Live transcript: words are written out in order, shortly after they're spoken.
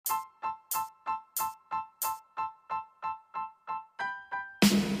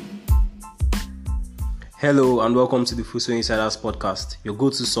Hello and welcome to the FUHSO Insiders podcast, your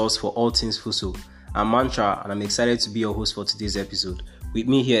go-to source for all things FUHSO. I'm Mantra and I'm excited to be your host for today's episode. With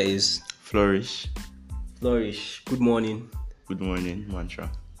me here is Flourish. Good morning. Good morning,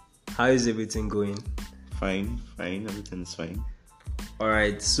 Mantra. How is everything going? Fine. Everything's fine.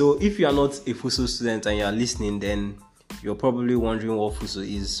 Alright, so if you are not a FUHSO student and you are listening, then you're probably wondering what FUHSO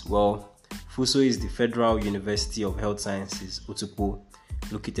is. Well, FUHSO is the Federal University of Health Sciences, Otukpo,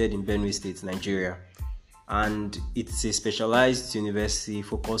 located in Benue State, Nigeria. And it's a specialized university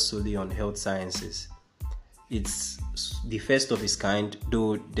focused solely on health sciences. It's the first of its kind,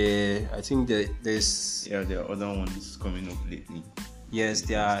 though there are other ones coming up lately. Yes,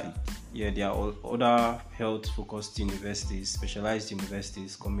 there are other health-focused universities, specialized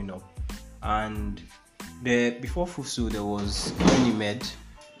universities coming up. And before FUHSO, there was UNIMED,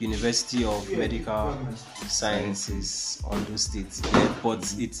 University of Medical Sciences, Ondo State. Yeah,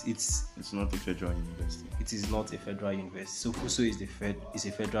 but it's not a federal university. It is not a federal university. So FUHSO is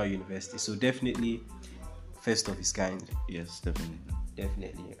a federal university. So definitely first of its kind. Yes,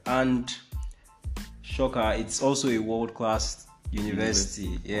 definitely. And shocker, it's also a world-class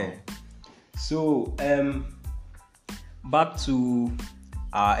university. Yeah. So back to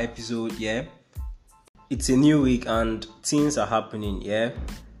our episode. Yeah, it's a new week and things are happening. Yeah.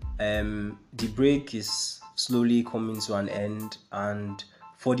 The break is slowly coming to an end, and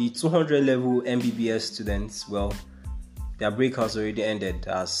for the 200 level MBBS students, well, their break has already ended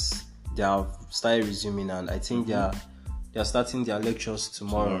as they have started resuming, and I think they are starting their lectures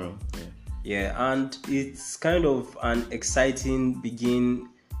tomorrow. Yeah, and it's kind of an exciting begin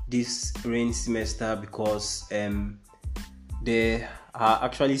this rain semester because they are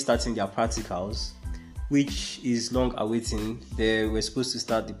actually starting their practicals, which is long awaiting. They were supposed to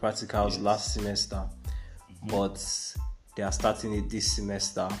start the practicals last semester, but they are starting it this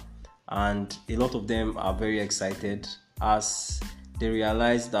semester, and a lot of them are very excited as they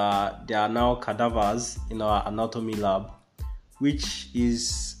realize that there are now cadavers in our anatomy lab, which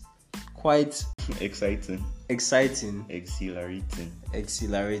is quite exciting. Exhilarating.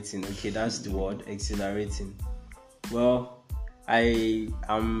 Okay, that's the word, exhilarating. Well, I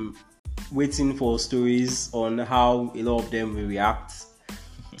am waiting for stories on how a lot of them will react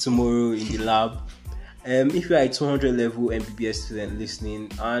tomorrow in the lab. If you are a 200 level MBBS student listening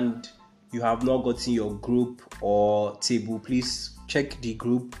and you have not gotten your group or table, please check the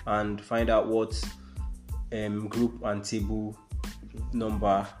group and find out what group and table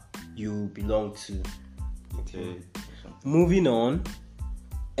number you belong to. Okay. Moving on,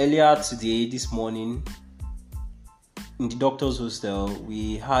 earlier today, this morning, in the doctor's hostel,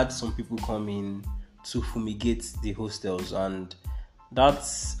 we had some people come in to fumigate the hostels, and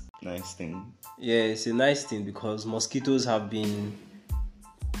that's nice thing. Yeah, it's a nice thing because mosquitoes have been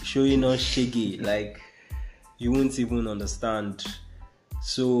showing us shaggy, like you won't even understand.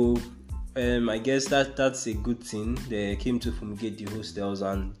 So I guess that's a good thing. They came to fumigate the hostels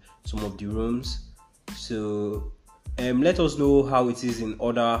and some of the rooms. So let us know how it is in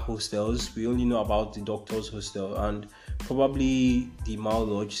other hostels. We only know about the doctor's hostel and probably the Mall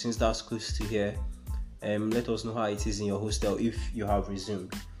Lodge, since that's close to here. Let us know how it is in your hostel if you have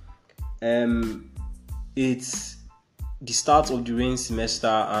resumed. It's the start of the rain semester,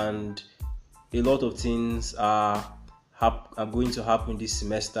 and a lot of things are going to happen this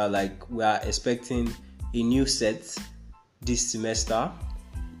semester. Like, we are expecting a new set this semester.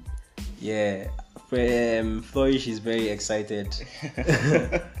 Yeah, Flourish is very excited.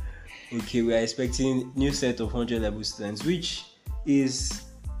 Okay, we are expecting new set of 100 level students, which is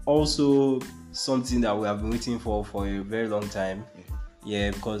also something that we have been waiting for a very long time.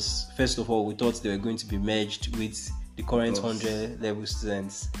 Yeah, because first of all, we thought they were going to be merged with the current 100 level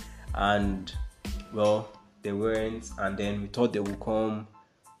students, and well, they weren't. And then we thought they would come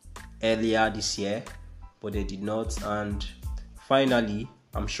earlier this year, but they did not. And finally,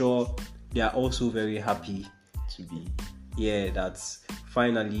 I'm sure they are also very happy to be. Yeah, that's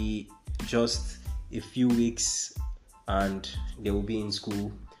finally just a few weeks and they will be in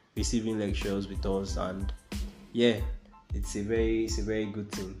school receiving lectures with us, and yeah, it's a very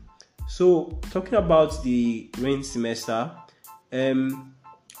good thing. So talking about the rain semester,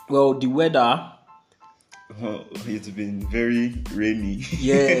 well, the weather, it's been very rainy.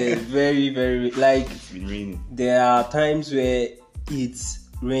 Yeah, very like it's been raining. There are times where it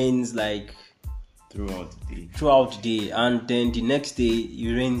rains like throughout the day, and then the next day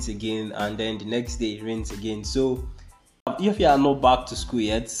it rains again, and then the next day it rains again. So if you are not back to school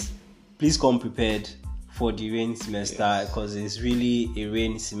yet, please come prepared for the rain semester, because it's really a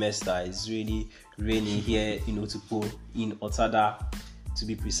rain semester. It's really rainy here in Otukpo, in Otada to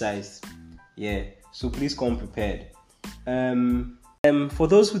be precise. Yeah, So please come prepared. For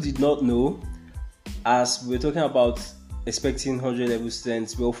those who did not know, as we're talking about expecting 100 level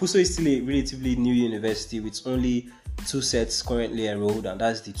students, well, FUHSO is still a relatively new university with only 2 sets currently enrolled, and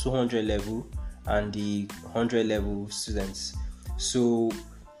that's the 200 level and the 100 level students. So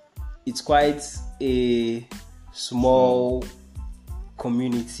it's quite a small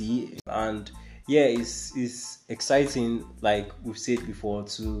community, and yeah, it's exciting, like we've said before,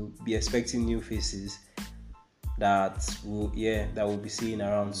 to be expecting new faces that will be seen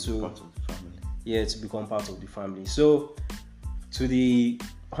around. So Part of the family. Yeah, to become part of the family. So to the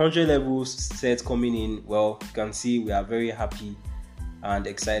 100 level set coming in, well, you can see we are very happy and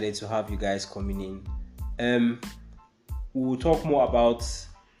excited to have you guys coming in. We'll talk more about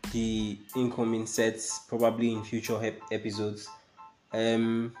the incoming sets probably in future episodes.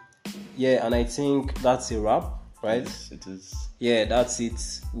 And I think that's a wrap, right? Yes, it is. Yeah, that's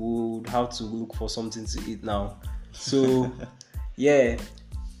it. We would have to look for something to eat now. So yeah,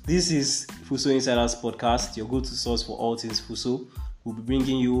 this is FUHSO Insiders podcast, your go-to source for all things FUHSO. We'll be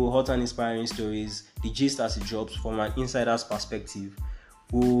bringing you hot and inspiring stories, the gist as it drops from an insider's perspective.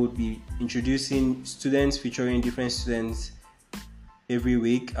 We'll be introducing students, featuring different students every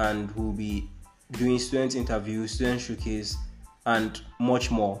week, and we'll be doing student interviews, student showcase, and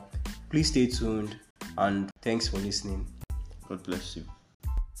much more. Please stay tuned, and thanks for listening. God bless you.